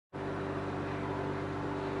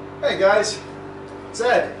Hey guys, it's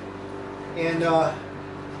Ed, and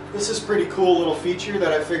this is a pretty cool little feature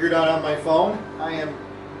that I figured out on my phone. I am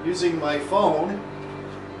using my phone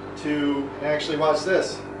to actually watch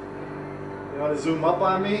this. You want to zoom up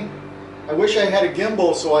on me? I wish I had a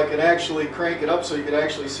gimbal so I could actually crank it up so you could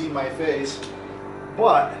actually see my face,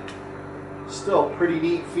 but still pretty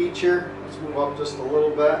neat feature. Let's move up just a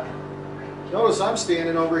little bit. Notice I'm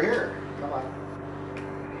standing over here. Come on.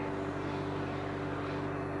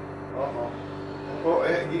 Oh,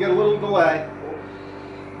 you get a little delay.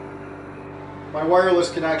 My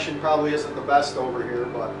wireless connection probably isn't the best over here,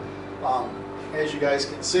 but as you guys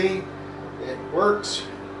can see, it works.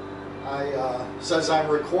 Says I'm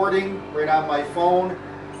recording right on my phone,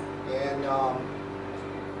 and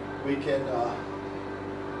we can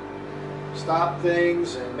stop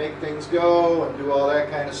things and make things go and do all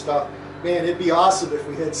that kind of stuff. Man, it'd be awesome if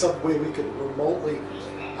we had some way we could remotely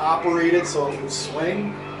operate it so it would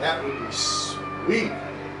swing. That would be sweet.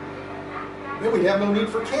 Then we'd have no need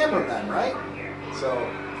for cameramen, right? So,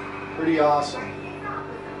 pretty awesome.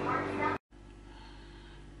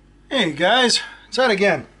 Hey guys, it's Ed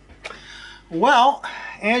again. Well,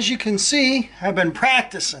 as you can see, I've been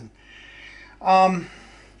practicing.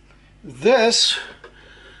 This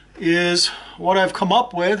is what I've come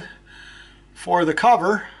up with for the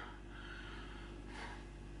cover.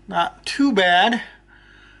 Not too bad.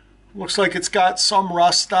 Looks like it's got some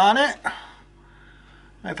rust on it.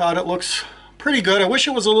 I thought it looks pretty good. I wish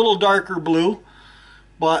it was a little darker blue,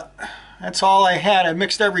 but that's all I had. I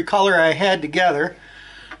mixed every color I had together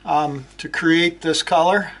to create this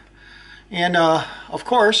color. And of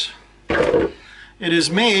course, it is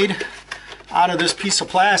made out of this piece of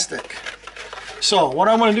plastic. So what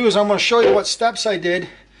I'm going to do is I'm going to show you what steps I did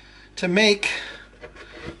to make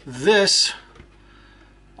this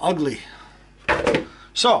ugly.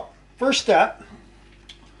 So first step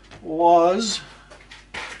was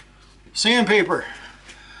sandpaper.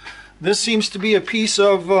 This seems to be a piece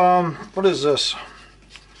of what is this?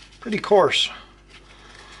 Pretty coarse.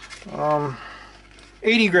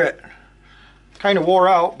 80 grit. Kind of wore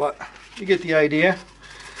out, but you get the idea.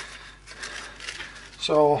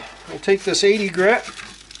 So we'll take this 80 grit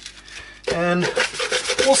and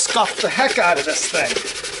we'll scuff the heck out of this thing.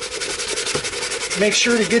 Make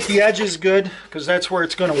sure to get the edges good, because that's where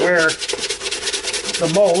it's going to wear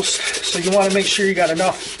the most. So you want to make sure you got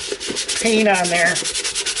enough paint on there.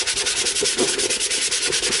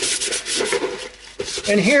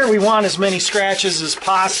 And here we want as many scratches as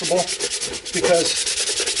possible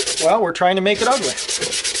because, well, we're trying to make it ugly.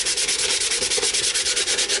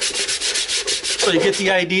 So you get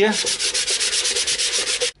the idea.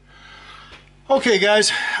 Okay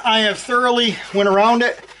guys, I have thoroughly went around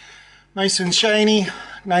it. Nice and shiny,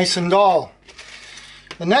 nice and dull.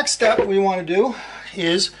 The next step we want to do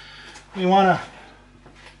is we want to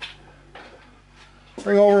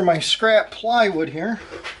bring over my scrap plywood here.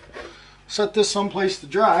 Set this someplace to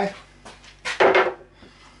dry.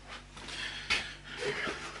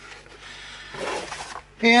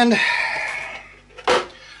 And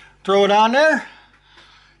throw it on there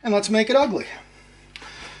and let's make it ugly.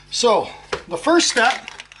 So the first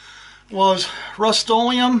step was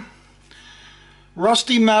Rust-Oleum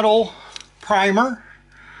Rusty Metal Primer.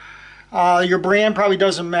 Your brand probably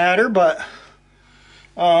doesn't matter, but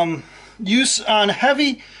use on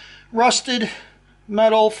heavy rusted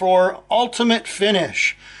metal for ultimate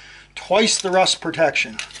finish. Twice the rust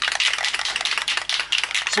protection.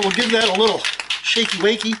 So we'll give that a little shaky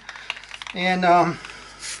wakey and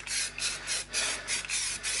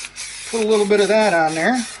put a little bit of that on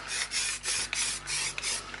there.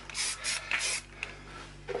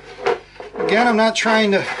 Again, I'm not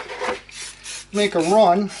trying to make a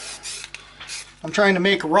run. I'm trying to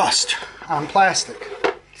make rust on plastic.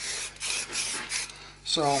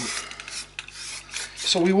 So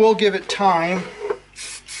we will give it time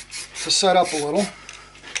to set up a little.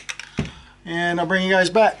 And I'll bring you guys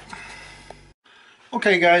back.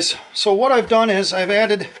 Okay guys, so what I've done is I've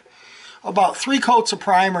added about 3 coats of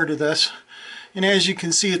primer to this. And as you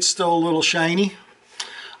can see, it's still a little shiny.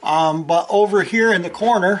 But over here in the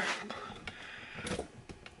corner,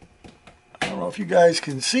 I don't know if you guys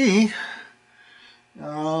can see.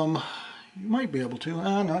 You might be able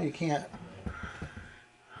to. No, you can't.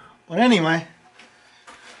 But anyway,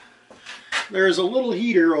 there's a little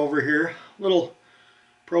heater over here, little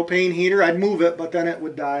propane heater. I'd move it, but then it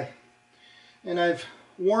would die. And I've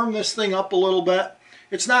warmed this thing up a little bit.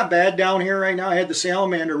 It's not bad down here right now. I had the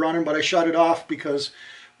salamander running, but I shut it off because,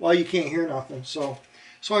 well, you can't hear nothing. So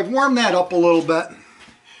I've warmed that up a little bit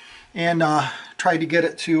and tried to get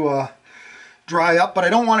it to dry up, but I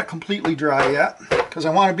don't want it completely dry yet because I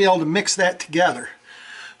want to be able to mix that together.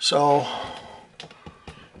 So,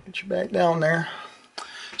 get you back down there.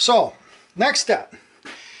 So, next step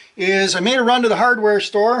is I made a run to the hardware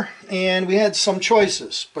store and we had some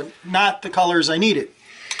choices, but not the colors I needed.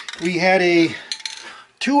 We had a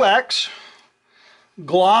 2X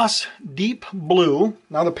gloss deep blue.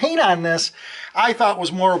 Now the paint on this I thought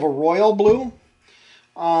was more of a royal blue.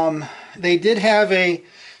 They did have a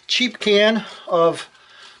cheap can of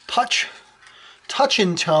touch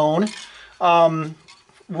and tone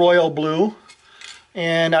royal blue,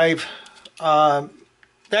 and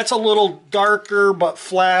that's a little darker but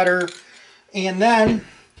flatter. And then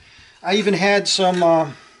I even had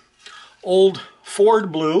some old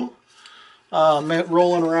Ford blue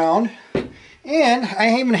rolling around, and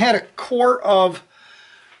I even had a quart of,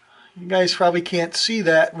 you guys probably can't see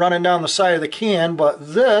that running down the side of the can,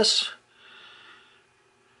 but this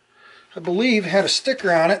I believe had a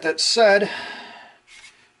sticker on it that said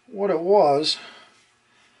what it was,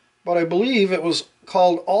 but I believe it was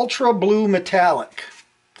called Ultra Blue Metallic.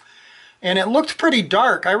 And it looked pretty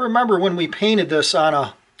dark. I remember when we painted this on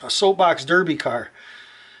a soapbox derby car.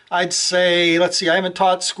 I'd say, let's see, I haven't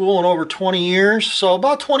taught school in over 20 years, so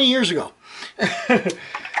about 20 years ago.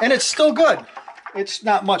 And it's still good. It's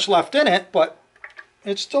not much left in it, but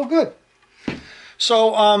it's still good.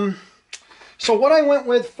 So, so what I went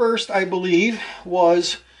with first, I believe,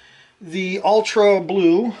 was the Ultra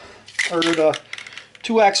Blue, or the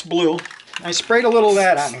 2X Blue. I sprayed a little of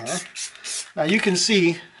that on here. Now you can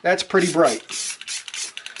see that's pretty bright.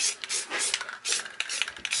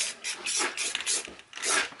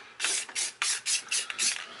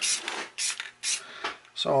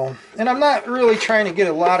 So, and I'm not really trying to get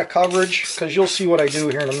a lot of coverage because you'll see what I do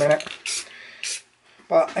here in a minute.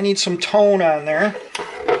 But I need some tone on there.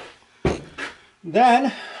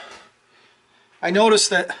 Then I noticed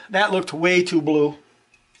that that looked way too blue.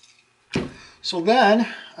 So then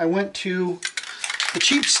I went to the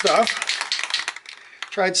cheap stuff,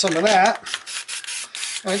 tried some of that,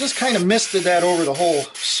 and I just kind of misted that over the whole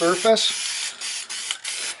surface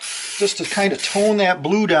just to kind of tone that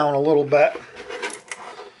blue down a little bit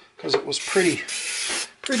because it was pretty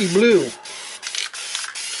blue.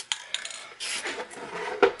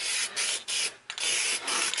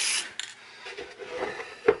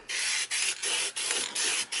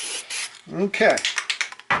 Okay,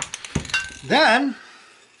 then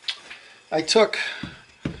I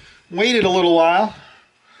waited a little while.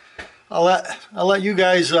 I'll let you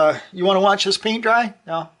guys, you want to watch this paint dry?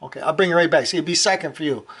 No? Okay, I'll bring it right back. See, it'll be second for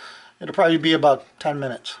you. It'll probably be about 10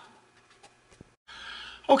 minutes.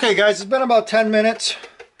 Okay guys, it's been about 10 minutes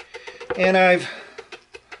and I've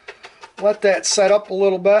let that set up a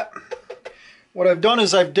little bit. What I've done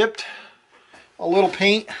is I've dipped a little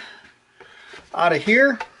paint out of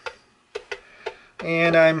here,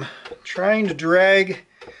 and I'm trying to drag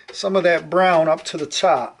some of that brown up to the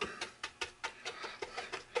top.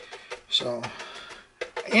 So,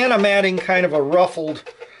 and I'm adding kind of a ruffled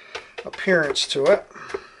appearance to it.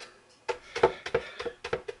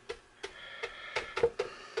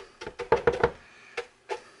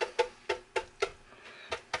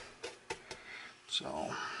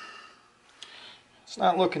 So, it's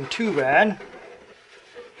not looking too bad.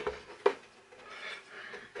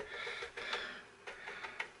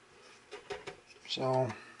 So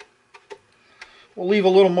we'll leave a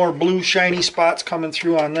little more blue shiny spots coming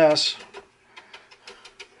through on this,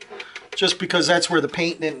 just because that's where the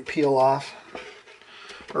paint didn't peel off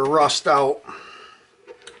or rust out.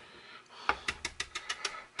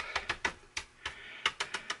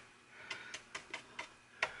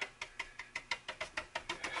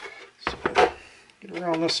 So get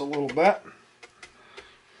around this a little bit.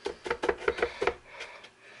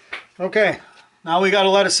 Okay, now we got to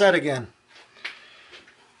let it set again.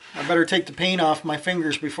 I better take the paint off my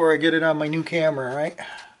fingers before I get it on my new camera, right?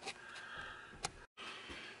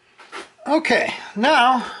 Okay,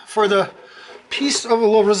 now for the piece of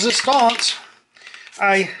la resistance,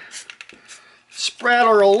 I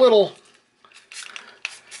splatter a little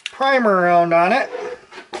primer around on it.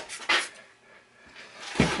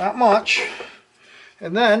 Not much.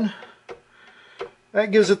 And then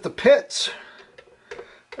that gives it the pits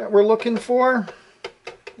that we're looking for.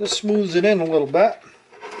 This smooths it in a little bit.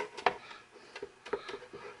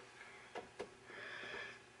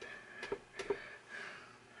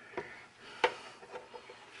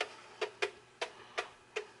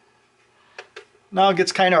 Now it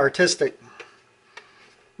gets kind of artistic.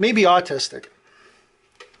 Maybe autistic.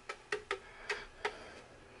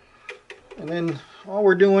 And then all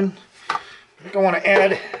we're doing, I want to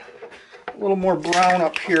add a little more brown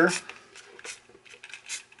up here.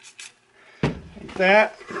 like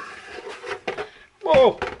that.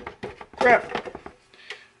 Whoa, crap.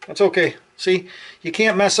 That's okay. See, you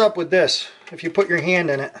can't mess up with this if you put your hand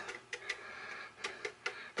in it.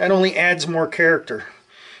 That only adds more character.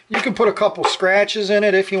 You can put a couple scratches in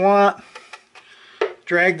it if you want.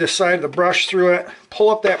 Drag the side of the brush through it. Pull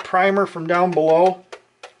up that primer from down below.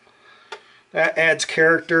 That adds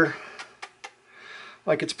character.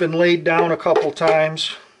 Like it's been laid down a couple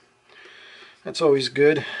times. That's always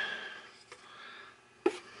good.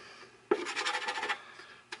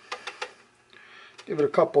 Give it a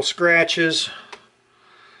couple scratches.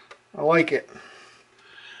 I like it.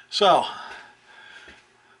 So,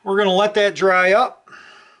 we're going to let that dry up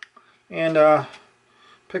and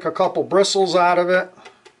pick a couple bristles out of it.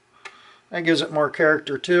 That gives it more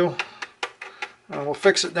character too. We'll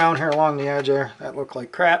fix it down here along the edge there. That looked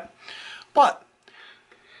like crap. But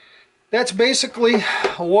that's basically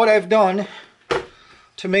what I've done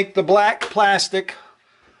to make the black plastic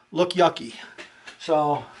look yucky.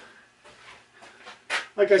 So,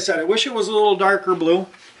 like I said, I wish it was a little darker blue.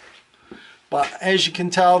 But as you can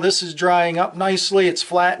tell, this is drying up nicely. It's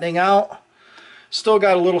flattening out. Still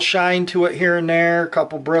got a little shine to it here and there. A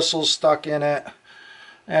couple bristles stuck in it.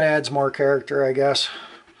 That adds more character, I guess.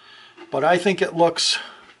 But I think it looks...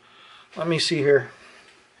 Let me see here.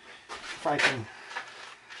 If I can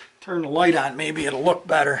turn the light on, maybe it'll look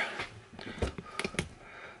better.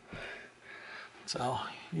 So,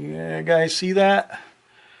 you guys see that?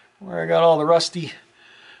 Where I got all the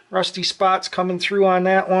rusty spots coming through on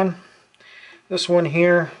that one. This one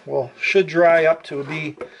here, well, should dry up to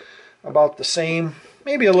be about the same,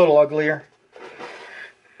 maybe a little uglier.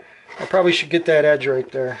 I probably should get that edge right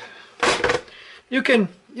there. You can,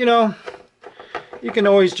 you know, you can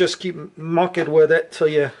always just keep mucking with it till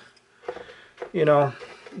you know,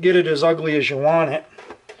 get it as ugly as you want it.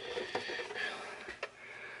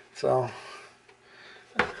 So,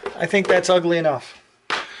 I think that's ugly enough.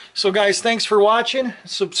 So guys, thanks for watching,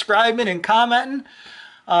 subscribing, and commenting.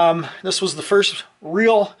 This was the first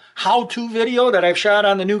real how-to video that I've shot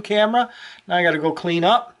on the new camera. Now I got to go clean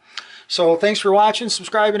up. So thanks for watching,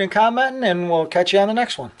 subscribing, and commenting, and we'll catch you on the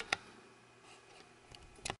next one.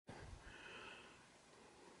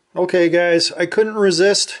 Okay guys, I couldn't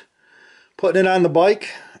resist putting it on the bike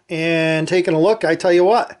and taking a look. I tell you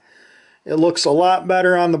what, it looks a lot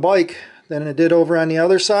better on the bike than it did over on the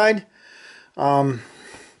other side.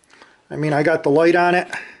 I mean, I got the light on it.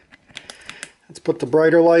 Let's put the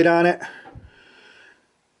brighter light on it.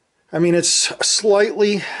 I mean, it's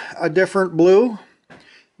slightly a different blue. I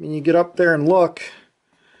mean, you get up there and look,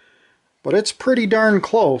 but it's pretty darn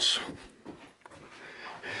close.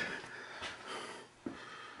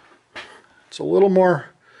 It's a little more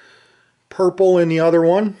purple in the other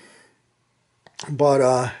one,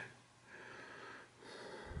 but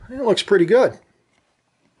it looks pretty good.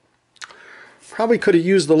 Probably could have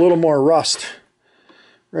used a little more rust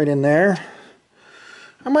right in there.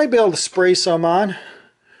 I might be able to spray some on,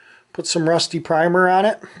 put some rusty primer on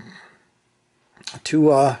it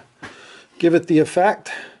to give it the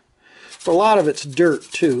effect. But a lot of it's dirt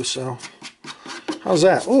too, so how's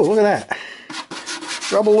that? Oh, look at that.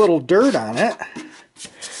 Rub a little dirt on it.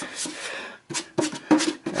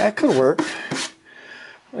 That could work.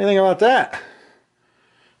 What do you think about that?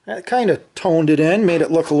 That kind of toned it in, made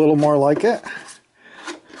it look a little more like it.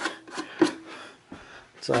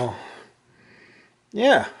 So,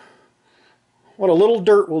 yeah. What a little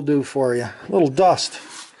dirt will do for you. A little dust.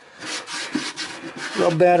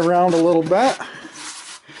 Rub that around a little bit.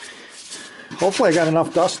 Hopefully I got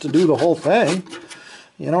enough dust to do the whole thing.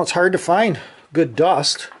 You know, it's hard to find good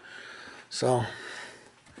dust. So,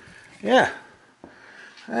 yeah.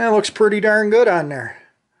 That looks pretty darn good on there.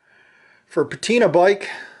 For a patina bike.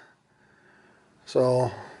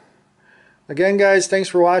 So, again guys, thanks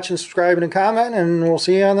for watching, subscribing, and commenting, and we'll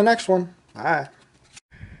see you on the next one. Bye.